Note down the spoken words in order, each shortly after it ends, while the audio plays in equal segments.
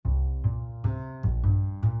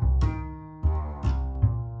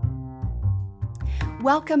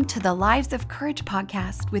Welcome to the Lives of Courage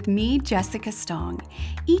podcast with me, Jessica Stong.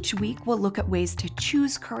 Each week, we'll look at ways to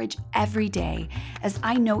choose courage every day, as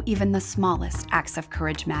I know even the smallest acts of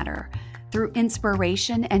courage matter. Through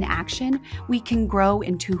inspiration and action, we can grow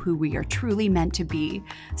into who we are truly meant to be.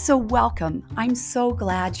 So welcome. I'm so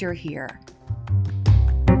glad you're here.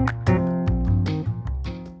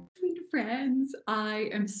 Sweet friends, I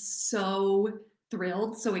am so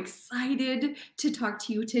thrilled, so excited to talk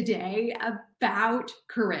to you today about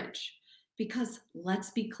courage. Because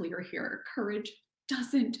let's be clear here, courage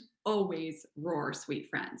doesn't always roar, sweet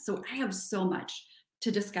friends. So I have so much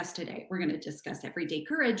to discuss today. We're going to discuss everyday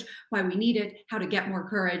courage, why we need it, how to get more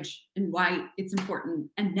courage, and why it's important.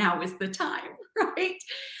 And now is the time, right?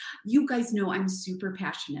 You guys know I'm super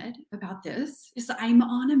passionate about this. I'm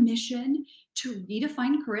on a mission to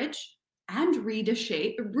redefine courage and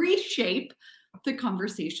reshape the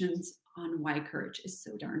conversations on why courage is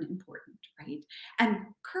so darn important, right? And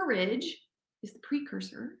courage is the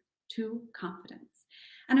precursor to confidence.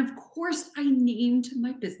 And of course, I named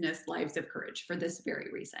my business Lives of Courage for this very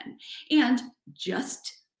reason. And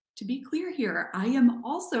just to be clear here, I am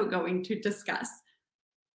also going to discuss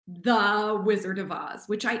The Wizard of Oz,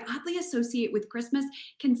 which I oddly associate with Christmas.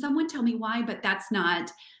 Can someone tell me why? But that's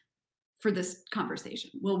not for this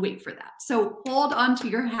conversation. We'll wait for that. So hold on to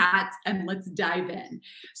your hats and let's dive in.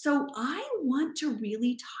 So I want to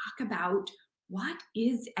really talk about what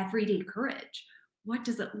is everyday courage? What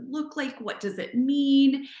does it look like? What does it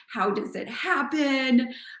mean? How does it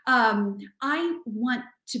happen? I want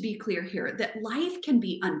to be clear here that life can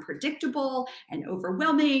be unpredictable and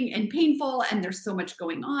overwhelming and painful, and there's so much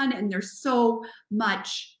going on, and there's so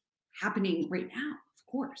much happening right now, of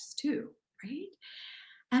course, too, right?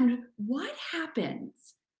 And what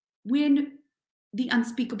happens when the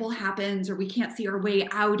unspeakable happens, or we can't see our way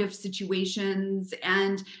out of situations,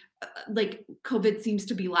 and like COVID seems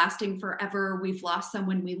to be lasting forever, we've lost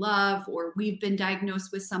someone we love, or we've been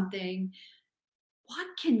diagnosed with something? What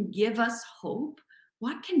can give us hope?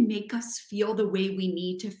 What can make us feel the way we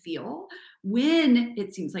need to feel when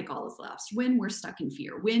it seems like all is lost, when we're stuck in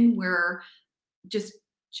fear, when we're just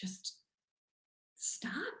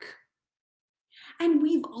stuck? And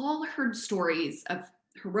we've all heard stories of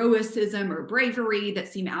heroism or bravery that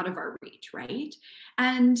seem out of our reach, right?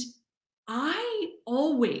 And I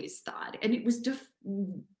always thought, and it was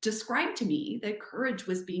described to me, that courage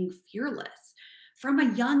was being fearless. From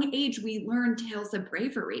a young age, we learn tales of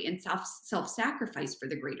bravery and self-sacrifice for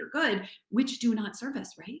the greater good, which do not serve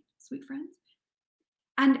us, right, sweet friends?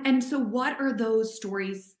 And so what are those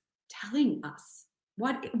stories telling us?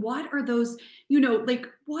 What are those, like,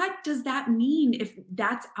 what does that mean if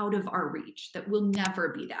that's out of our reach, that will never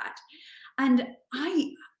be that? And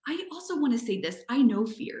I also want to say this. I know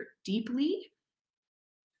fear deeply.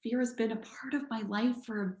 Fear has been a part of my life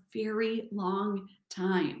for a very long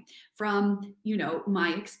time. From,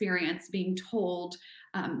 my experience being told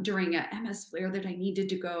during a MS flare that I needed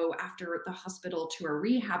to go after the hospital to a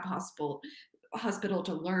rehab hospital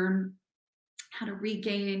to learn how to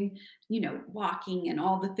regain, walking and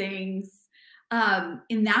all the things.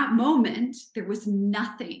 In that moment, there was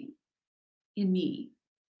nothing in me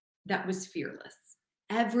that was fearless.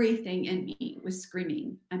 Everything in me was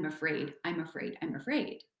screaming, I'm afraid, I'm afraid, I'm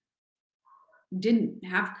afraid. Didn't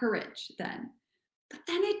have courage then. But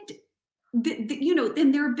then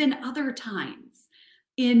then there have been other times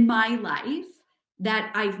in my life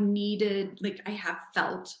that I've needed, like I have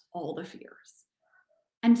felt all the fears.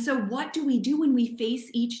 And so what do we do when we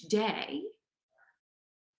face each day,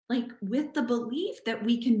 like with the belief that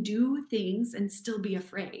we can do things and still be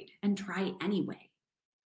afraid and try anyway?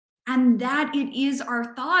 And that it is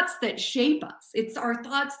our thoughts that shape us. It's our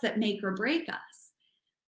thoughts that make or break us.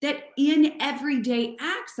 That in everyday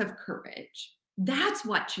acts of courage, that's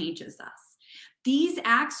what changes us. These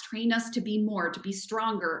acts train us to be more, to be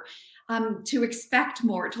stronger, to expect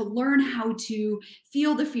more, to learn how to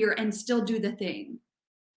feel the fear and still do the thing.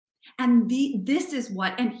 And this is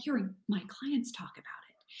what, and hearing my clients talk about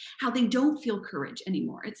it, how they don't feel courage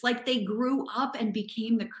anymore. It's like they grew up and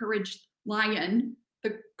became the courage lion,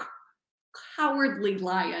 the cowardly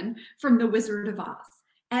lion from The Wizard of Oz.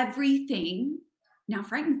 Everything now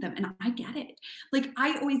frightens them, and I get it. Like,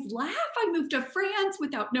 I always laugh. I moved to France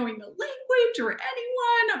without knowing the language or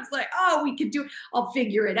anyone. I was like, oh, we could do it. I'll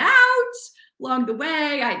figure it out. Along the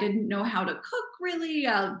way, I didn't know how to cook, really.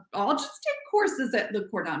 I'll just take courses at Le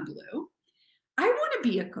Cordon Bleu. I want to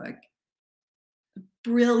be a cook.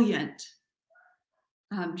 Brilliant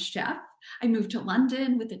chef. I moved to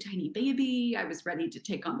London with a tiny baby. I was ready to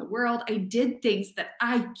take on the world. I did things that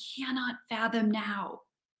I cannot fathom now.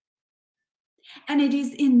 And it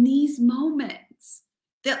is in these moments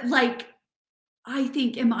that like, I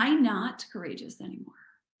think, am I not courageous anymore?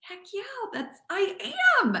 Heck yeah, I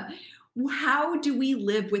am. How do we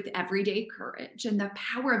live with everyday courage and the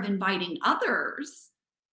power of inviting others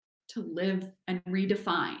to live and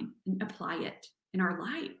redefine and apply it in our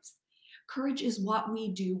lives? Courage is what we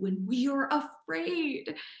do when we are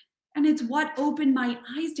afraid. And it's what opened my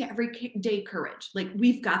eyes to everyday courage. Like,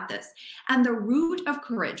 we've got this. And the root of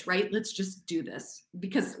courage, right? Let's just do this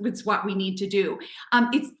because it's what we need to do.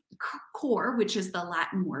 It's core, which is the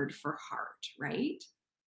Latin word for heart, right?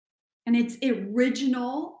 And its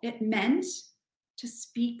original, it meant to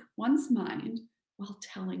speak one's mind while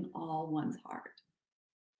telling all one's heart.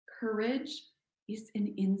 Courage is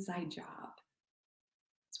an inside job.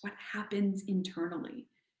 It's what happens internally,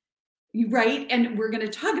 right? And we're going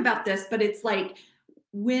to talk about this, but it's like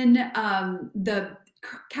when the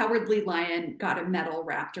cowardly lion got a medal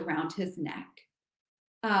wrapped around his neck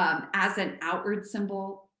as an outward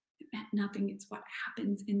symbol, it meant nothing. It's what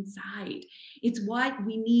happens inside. It's what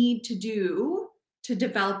we need to do to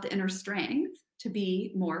develop the inner strength to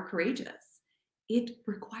be more courageous. It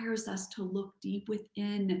requires us to look deep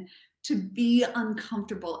within, to be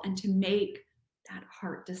uncomfortable, and to make that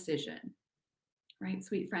hard decision. Right,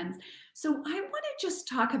 sweet friends. So I want to just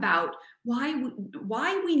talk about why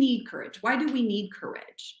we need courage. Why do we need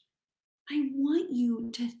courage? I want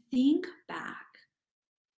you to think back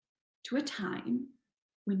to a time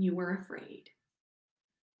when you were afraid.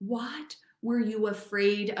 What were you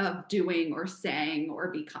afraid of doing or saying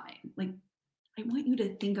or becoming? Like, I want you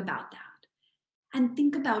to think about that and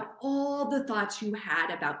think about all the thoughts you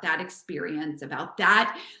had about that experience, about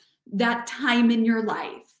that time in your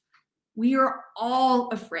life. We are all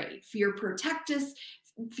afraid. Fear protects us.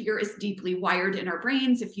 Fear is deeply wired in our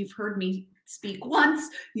brains. If you've heard me speak once,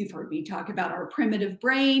 you've heard me talk about our primitive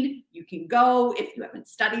brain. You can go, if you haven't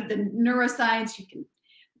studied the neuroscience,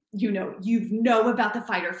 you know about the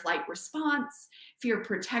fight or flight response. Fear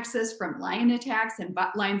protects us from lion attacks and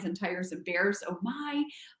lions and tigers and bears. Oh my,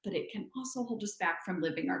 but it can also hold us back from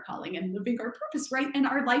living our calling and living our purpose, right? And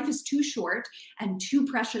our life is too short and too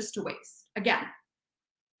precious to waste. Again,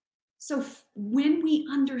 so when we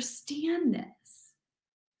understand this,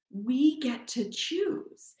 we get to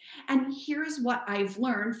choose. And here's what I've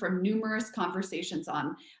learned from numerous conversations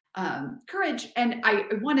on courage. And I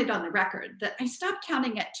wanted on the record that I stopped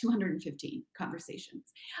counting at 215 conversations.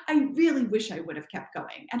 I really wish I would have kept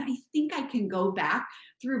going. And I think I can go back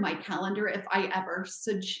through my calendar if I ever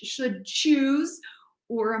should choose,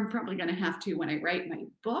 or I'm probably going to have to when I write my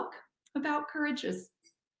book about courage, is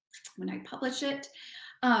when I publish it.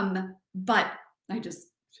 But I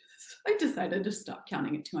decided to stop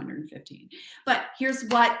counting at 215. But here's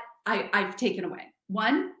what I've taken away.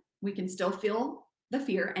 One, we can still feel the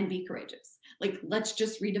fear and be courageous. Like, let's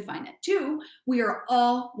just redefine it. Two, we are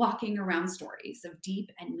all walking around stories of deep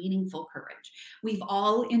and meaningful courage. We've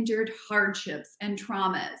all endured hardships and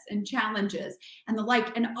traumas and challenges and the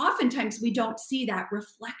like. And oftentimes we don't see that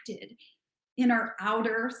reflected in our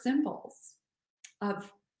outer symbols of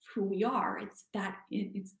who we are. It's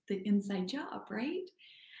the inside job, right?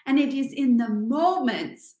 And it is in the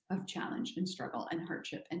moments of challenge and struggle and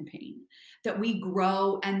hardship and pain that we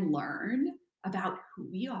grow and learn about who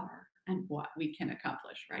we are and what we can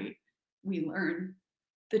accomplish, right? We learn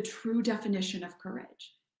the true definition of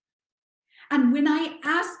courage. And when I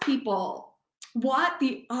ask people what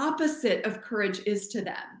the opposite of courage is to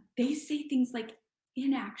them, they say things like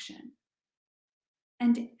inaction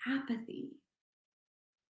and apathy,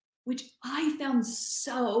 which I found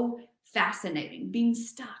so fascinating, being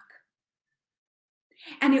stuck.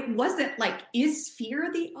 And it wasn't like, is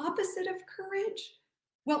fear the opposite of courage?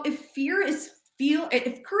 Well, if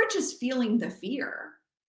courage is feeling the fear,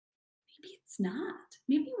 maybe it's not.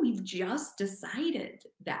 Maybe we've just decided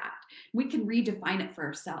that. We can redefine it for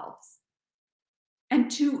ourselves.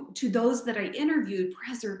 And to those that I interviewed,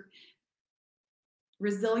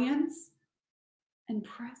 resilience and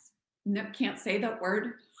no, can't say that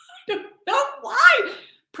word. I don't know why.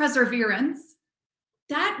 Perseverance.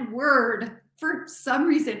 That word, for some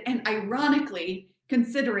reason, and ironically,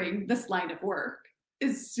 considering this line of work,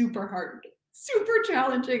 is super hard, super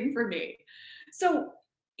challenging for me. So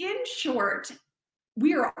in short,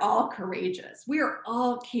 we are all courageous. We are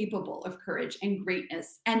all capable of courage and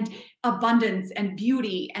greatness and abundance and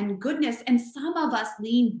beauty and goodness. And some of us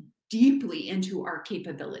lean deeply into our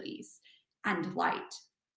capabilities and light.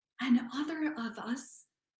 And other of us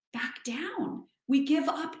back down. We give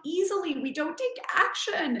up easily. We don't take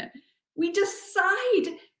action. We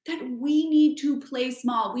decide that we need to play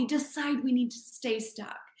small. We decide we need to stay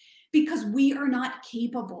stuck because we are not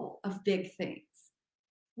capable of big things.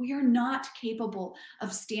 We are not capable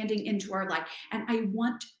of standing into our light. And I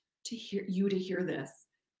want to hear you to hear this.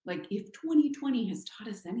 Like, if 2020 has taught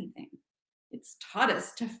us anything, it's taught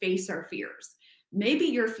us to face our fears. Maybe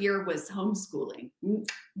your fear was homeschooling.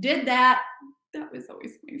 Did that. That was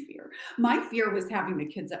always my fear. My fear was having the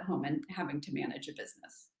kids at home and having to manage a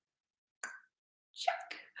business.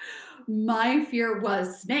 Check. My fear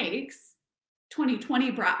was snakes.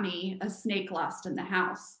 2020 brought me a snake lost in the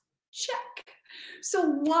house. Check. So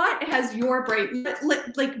what has your brain,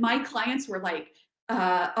 like my clients were like,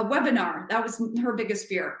 a webinar, that was her biggest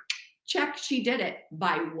fear. Check, she did it.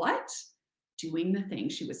 By what? Doing the thing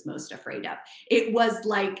she was most afraid of. It was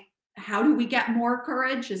like, how do we get more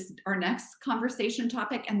courage is our next conversation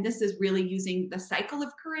topic. And this is really using the cycle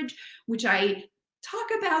of courage, which I talk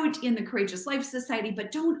about in the Courageous Life Society,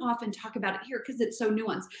 but don't often talk about it here because it's so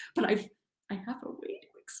nuanced. But I have a way to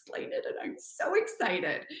explain it and I'm so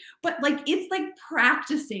excited. But like, it's like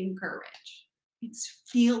practicing courage. It's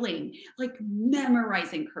feeling like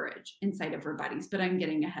memorizing courage inside of our bodies, but I'm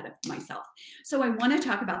getting ahead of myself. So I want to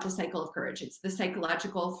talk about the cycle of courage. It's the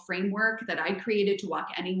psychological framework that I created to walk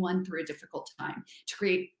anyone through a difficult time, to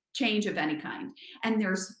create change of any kind. And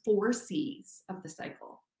there's 4 C's of the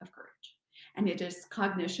cycle of courage. And it is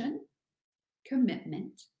cognition,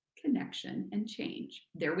 commitment, connection, and change.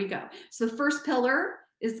 There we go. So the first pillar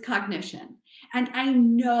is cognition. And I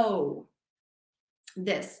know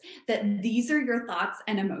that these are your thoughts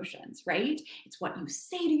and emotions, right? It's what you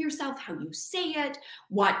say to yourself, how you say it,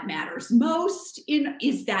 what matters most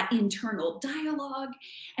is that internal dialogue.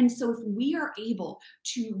 And so if we are able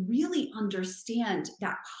to really understand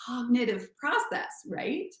that cognitive process,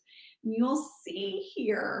 right? You'll see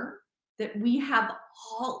here that we have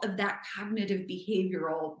all of that cognitive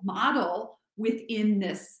behavioral model within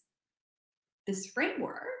this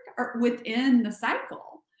framework or within the cycle.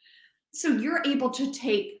 So you're able to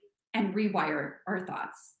take and rewire our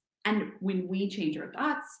thoughts. And when we change our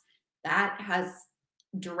thoughts, that has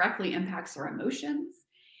directly impacts our emotions.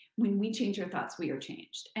 When we change our thoughts, we are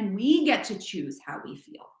changed. And we get to choose how we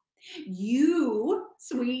feel. You,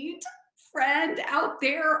 sweet friend out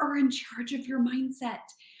there, are in charge of your mindset.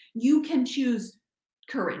 You can choose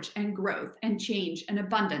courage and growth and change and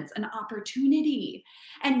abundance and opportunity.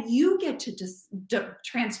 And you get to just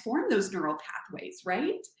transform those neural pathways,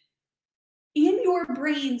 right? In your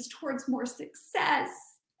brains towards more success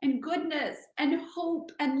and goodness and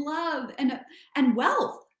hope and love and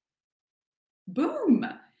wealth. Boom.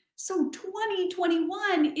 So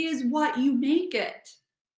 2021 is what you make it.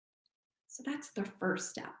 So that's the first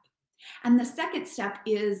step. And the second step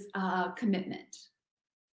is commitment.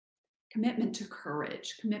 Commitment to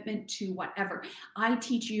courage, commitment to whatever. I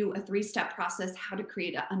teach you a 3-step process how to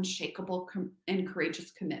create an unshakable and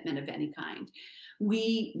courageous commitment of any kind.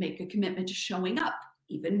 We make a commitment to showing up,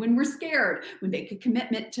 even when we're scared. We make a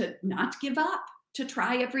commitment to not give up, to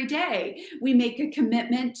try every day. We make a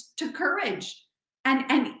commitment to courage.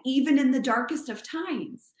 And even in the darkest of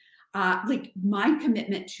times, like my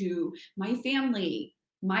commitment to my family,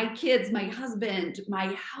 my kids, my husband,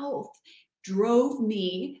 my health, drove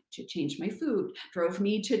me to change my food, drove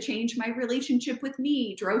me to change my relationship with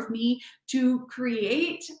me, drove me to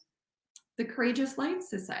create the Courageous Life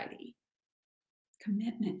Society.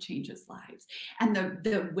 Commitment changes lives. And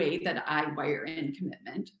the way that I wire in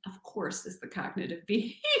commitment, of course, is the cognitive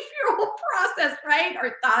behavioral process, right?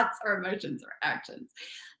 Our thoughts, our emotions, our actions.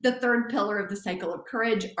 The third pillar of the cycle of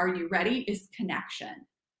courage, are you ready, is connection.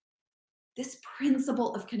 This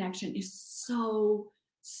principle of connection is so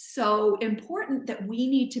important that we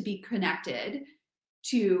need to be connected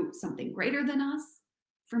to something greater than us.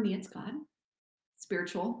 For me, it's God,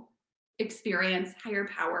 spiritual experience, higher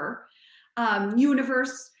power,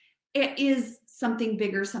 universe. It is something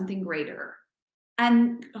bigger, something greater,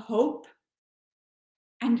 and hope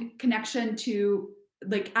and connection to,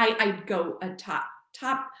 like, I go a top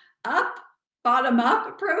up, bottom up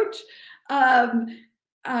approach.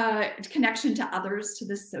 Connection to others, to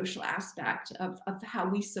the social aspect of how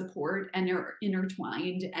we support and are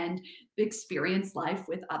intertwined and experience life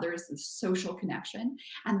with others, and social connection,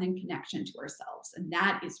 and then connection to ourselves. And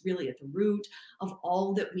that is really at the root of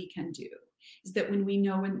all that we can do, is that when we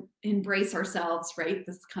know and embrace ourselves, right,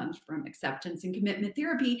 this comes from acceptance and commitment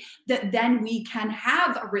therapy, that then we can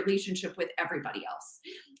have a relationship with everybody else.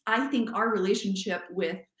 I think our relationship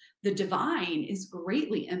with the divine is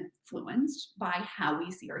greatly influenced by how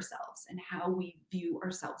we see ourselves and how we view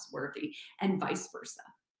ourselves worthy, and vice versa.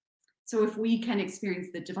 So if we can experience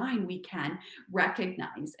the divine, we can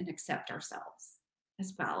recognize and accept ourselves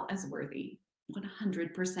as well as worthy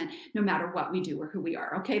 100%, no matter what we do or who we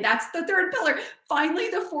are. Okay, that's the third pillar. Finally,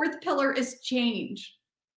 the fourth pillar is change.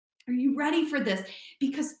 Are you ready for this?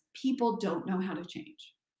 Because people don't know how to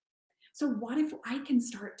change. So what if I can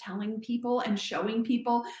start telling people and showing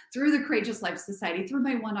people through the Courageous Life Society, through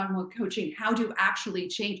my one-on-one coaching, how to actually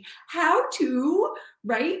change, how to,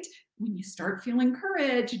 right? When you start feeling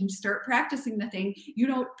courage and you start practicing the thing, you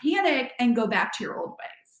don't panic and go back to your old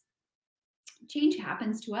ways. Change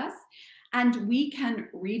happens to us, and we can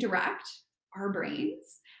redirect our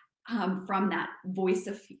brains from that voice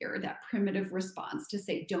of fear, that primitive response to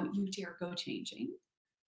say, don't you dare go changing.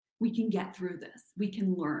 We can get through this. We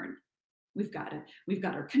can learn. We've got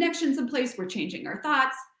our connections in place. We're changing our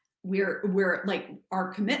thoughts. We're like,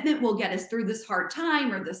 our commitment will get us through this hard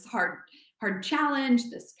time or this hard challenge,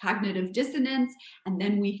 this cognitive dissonance, and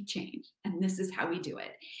then we change. And this is how we do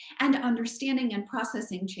it. And understanding and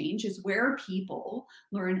processing change is where people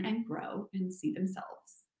learn and grow and see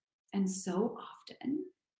themselves. And so often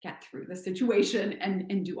get through the situation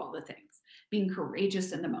and do all the things, being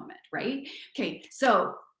courageous in the moment, right? Okay,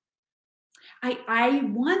 so I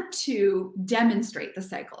want to demonstrate the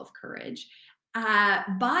cycle of courage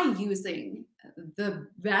by using the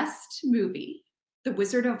best movie, The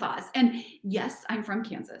Wizard of Oz. And yes, I'm from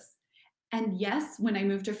Kansas. And yes, when I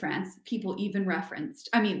moved to France, people even referenced,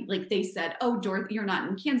 I mean, like they said, oh, Dorothy, you're not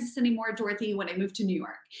in Kansas anymore, Dorothy, when I moved to New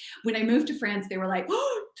York. When I moved to France, they were like,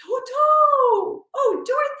 oh, Toto, oh,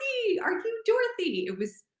 Dorothy, are you Dorothy? It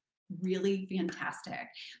was really fantastic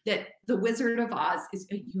that The Wizard of Oz is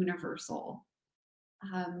a universal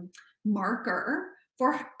marker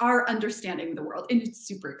for our understanding of the world. And it's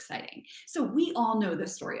super exciting. So we all know the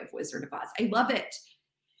story of Wizard of Oz. I love it.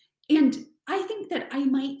 And I think that I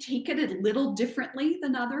might take it a little differently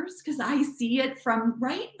than others because I see it from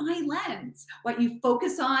my lens. What you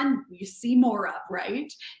focus on, you see more of, right?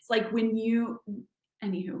 It's like when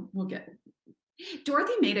anywho, we'll get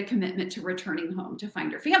Dorothy made a commitment to returning home to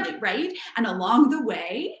find her family, right? And along the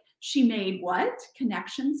way, she made what?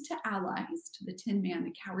 Connections to allies, to the Tin Man,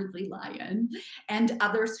 the Cowardly Lion, and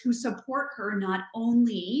others who support her not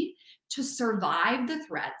only to survive the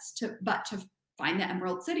threats, but to find the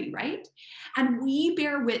Emerald City, right? And we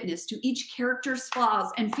bear witness to each character's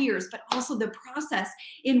flaws and fears, but also the process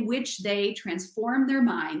in which they transform their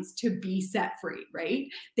minds to be set free, right?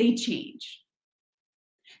 They change.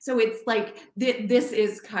 So it's like this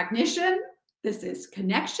is cognition, this is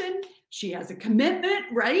connection. She has a commitment,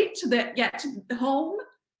 right, to get to the home.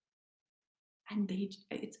 And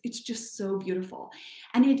it's just so beautiful.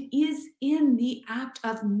 And it is in the act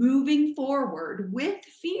of moving forward with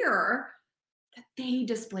fear that they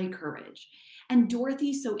display courage. And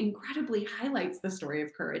Dorothy so incredibly highlights the story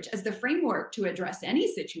of courage as the framework to address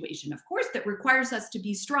any situation, of course, that requires us to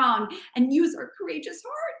be strong and use our courageous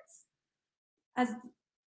hearts. As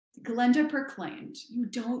Glenda proclaimed, you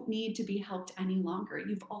don't need to be helped any longer.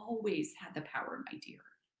 You've always had the power, my dear.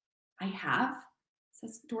 I have,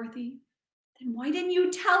 says Dorothy. Then why didn't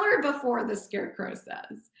you tell her before, the Scarecrow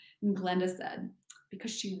says. And Glenda said,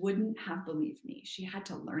 because she wouldn't have believed me. She had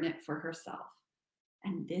to learn it for herself.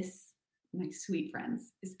 And this, my sweet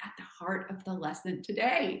friends, is at the heart of the lesson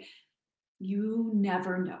today. You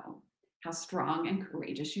never know how strong and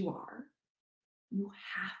courageous you are. You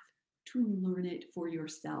have to learn it for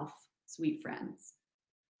yourself, sweet friends.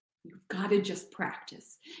 You've got to just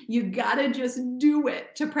practice. You've got to just do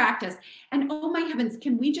it to practice. And oh my heavens,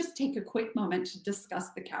 can we just take a quick moment to discuss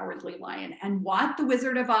the Cowardly Lion and what the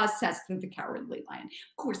Wizard of Oz says to the Cowardly Lion?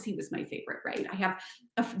 Of course, he was my favorite, right? I have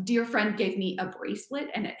a dear friend gave me a bracelet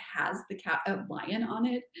and it has the lion on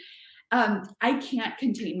it. I can't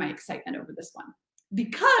contain my excitement over this one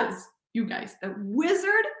because, you guys, the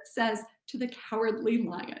wizard says to the Cowardly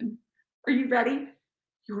Lion, are you ready?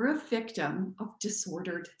 You're a victim of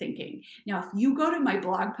disordered thinking. Now, if you go to my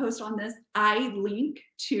blog post on this, I link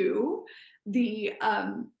to the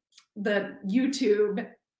YouTube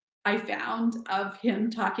I found of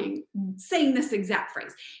him saying this exact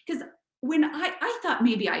phrase. Because when I thought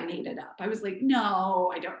maybe I made it up. I was like,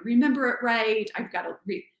 no, I don't remember it right. I've got to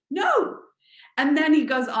read. No. And then he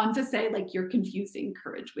goes on to say, like, you're confusing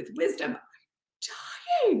courage with wisdom.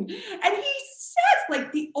 I'm dying. And he says,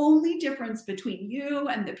 like, the only difference between you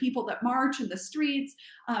and the people that march in the streets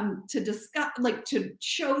to discuss, like, to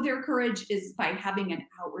show their courage is by having an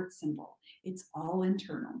outward symbol. It's all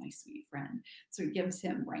internal, my sweet friend. So he gives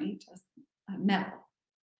him, right, a medal.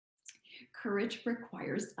 Courage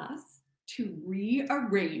requires us to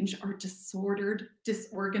rearrange our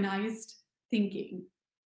disorganized thinking.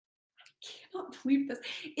 I cannot believe this.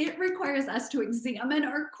 It requires us to examine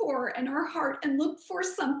our core and our heart and look for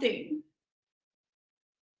something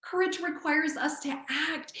Courage requires us to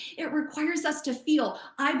act. It requires us to feel.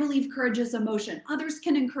 I believe courage is emotion. Others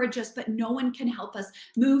can encourage us, but no one can help us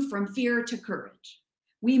move from fear to courage.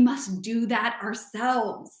 We must do that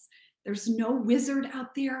ourselves. There's no wizard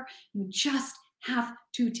out there. You just have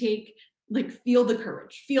to feel the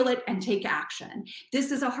courage, feel it, and take action.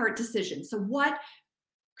 This is a heart decision. So, what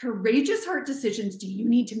courageous heart decisions do you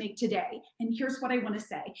need to make today? And here's what I want to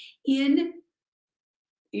say. In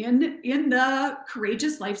the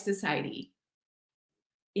Courageous Life Society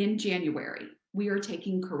in January, we are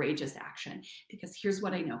taking courageous action, because here's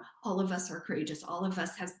what I know. All of us are courageous. All of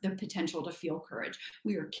us has the potential to feel courage.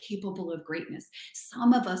 We are capable of greatness.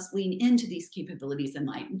 Some of us lean into these capabilities in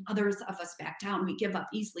life, and others of us back down. We give up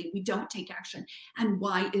easily. We don't take action. And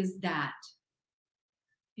why is that?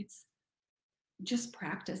 It's just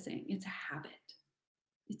practicing. It's a habit.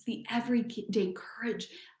 It's the everyday courage,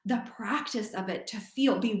 the practice of it, to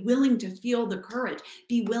feel, be willing to feel the courage,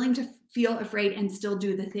 be willing to feel afraid and still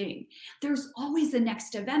do the thing. There's always a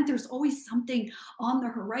next event. There's always something on the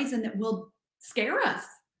horizon that will scare us,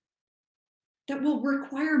 that will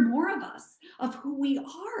require more of us, of who we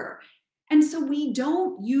are. And so we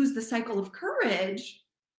don't use the cycle of courage.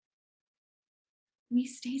 We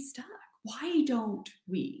stay stuck. Why don't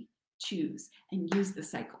we choose and use the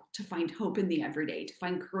cycle to find hope in the everyday, to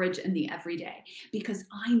find courage in the everyday? Because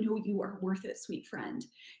I know you are worth it, sweet friend.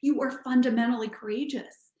 You are fundamentally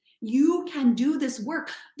courageous. You can do this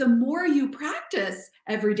work. The more you practice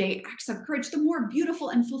everyday acts of courage, the more beautiful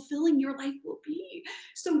and fulfilling your life will be.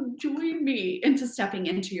 So join me into stepping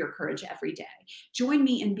into your courage every day. Join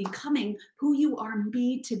me in becoming who you are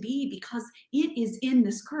made to be, because it is in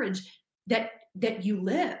this courage that you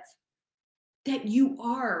live, that you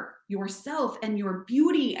are yourself and your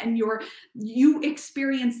beauty and you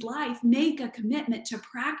experience life. Make a commitment to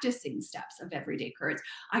practicing steps of everyday courage.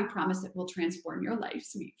 I promise it will transform your life,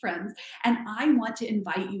 sweet friends. And I want to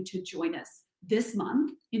invite you to join us this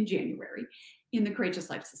month in January in the Courageous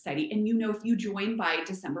Life Society. And if you join by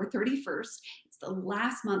December 31st, it's the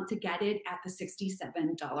last month to get it at the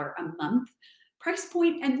 $67 a month price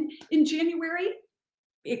point. And in January,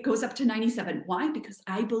 it goes up to $97. Why? Because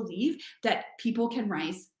I believe that people can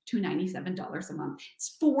rise to $97 a month.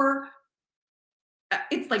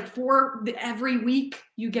 It's like every week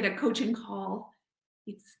you get a coaching call.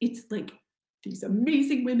 It's like these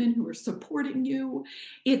amazing women who are supporting you.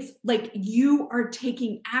 It's like you are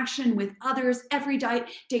taking action with others. Everyday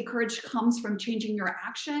courage comes from changing your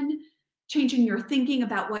action, changing your thinking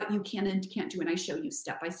about what you can and can't do. And I show you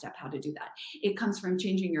step by step how to do that. It comes from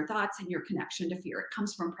changing your thoughts and your connection to fear. It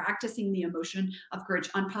comes from practicing the emotion of courage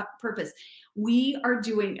on purpose. We are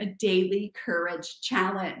doing a daily courage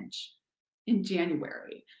challenge in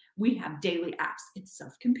January. We have daily acts. It's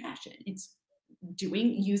self-compassion. It's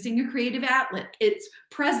using a creative outlet. It's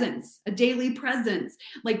presence, a daily presence,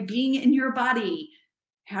 like being in your body.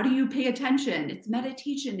 How do you pay attention? It's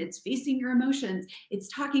meditation. It's facing your emotions. It's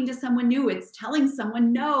talking to someone new. It's telling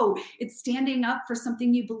someone no. It's standing up for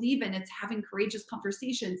something you believe in. It's having courageous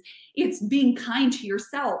conversations. It's being kind to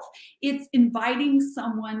yourself. It's inviting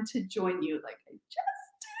someone to join you, like I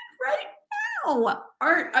just did right now.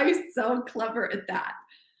 Aren't I so clever at that?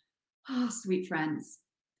 Oh, sweet friends.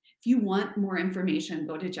 If you want more information,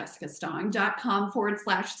 go to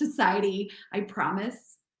jessicastong.com/society. I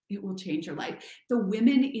promise it will change your life. The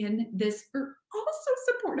women in this are also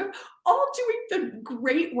supportive, all doing the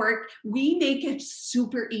great work. We make it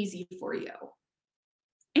super easy for you.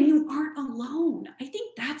 And you aren't alone. I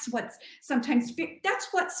think that's what's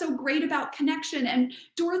so great about connection. And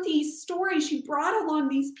Dorothy's story, she brought along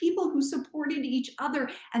these people who supported each other.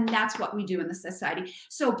 And that's what we do in the society.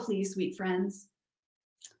 So please, sweet friends,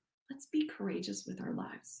 let's be courageous with our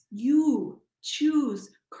lives. You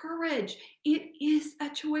choose courage. It is a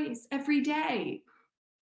choice every day.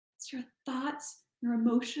 It's your thoughts, your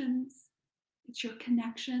emotions, it's your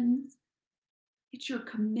connections, it's your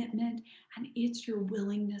commitment, and it's your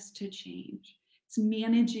willingness to change. It's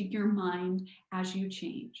managing your mind as you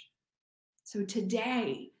change. So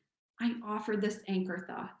today, I offer this anchor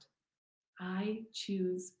thought. I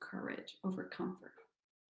choose courage over comfort.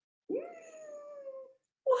 What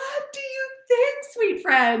do you think, sweet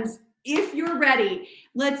friends? If you're ready,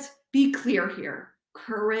 let's be clear here.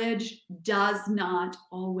 Courage does not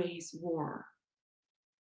always roar.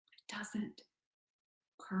 It doesn't.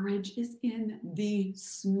 Courage is in the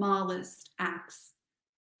smallest acts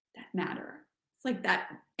that matter. It's like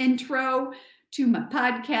that intro to my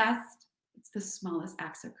podcast. It's the smallest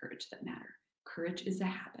acts of courage that matter. Courage is a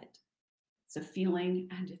habit. It's a feeling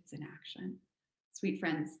and it's an action. Sweet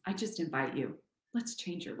friends, I just invite you. Let's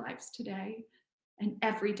change your lives today and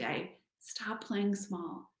every day. Stop playing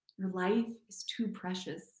small Your life is too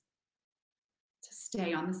precious to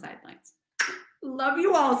stay on the sidelines. Love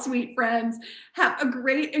you all, sweet friends. Have a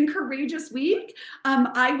great and courageous week.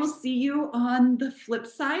 I will see you on the flip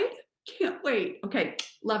side. Can't wait. Okay.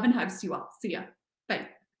 Love and hugs to you all. See ya. Bye.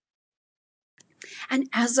 And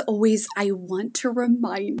as always, I want to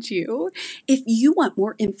remind you, if you want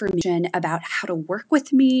more information about how to work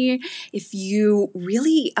with me, if you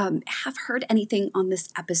really have heard anything on this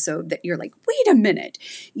episode that you're like, wait a minute,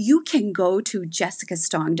 you can go to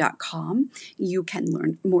jessicastong.com. You can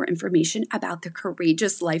learn more information about the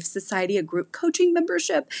Courageous Life Society, a group coaching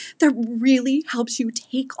membership that really helps you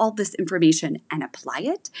take all this information and apply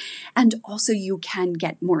it. And also you can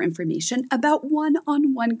get more information about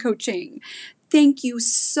one-on-one coaching. Thank you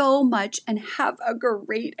so much and have a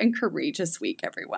great and courageous week, everyone.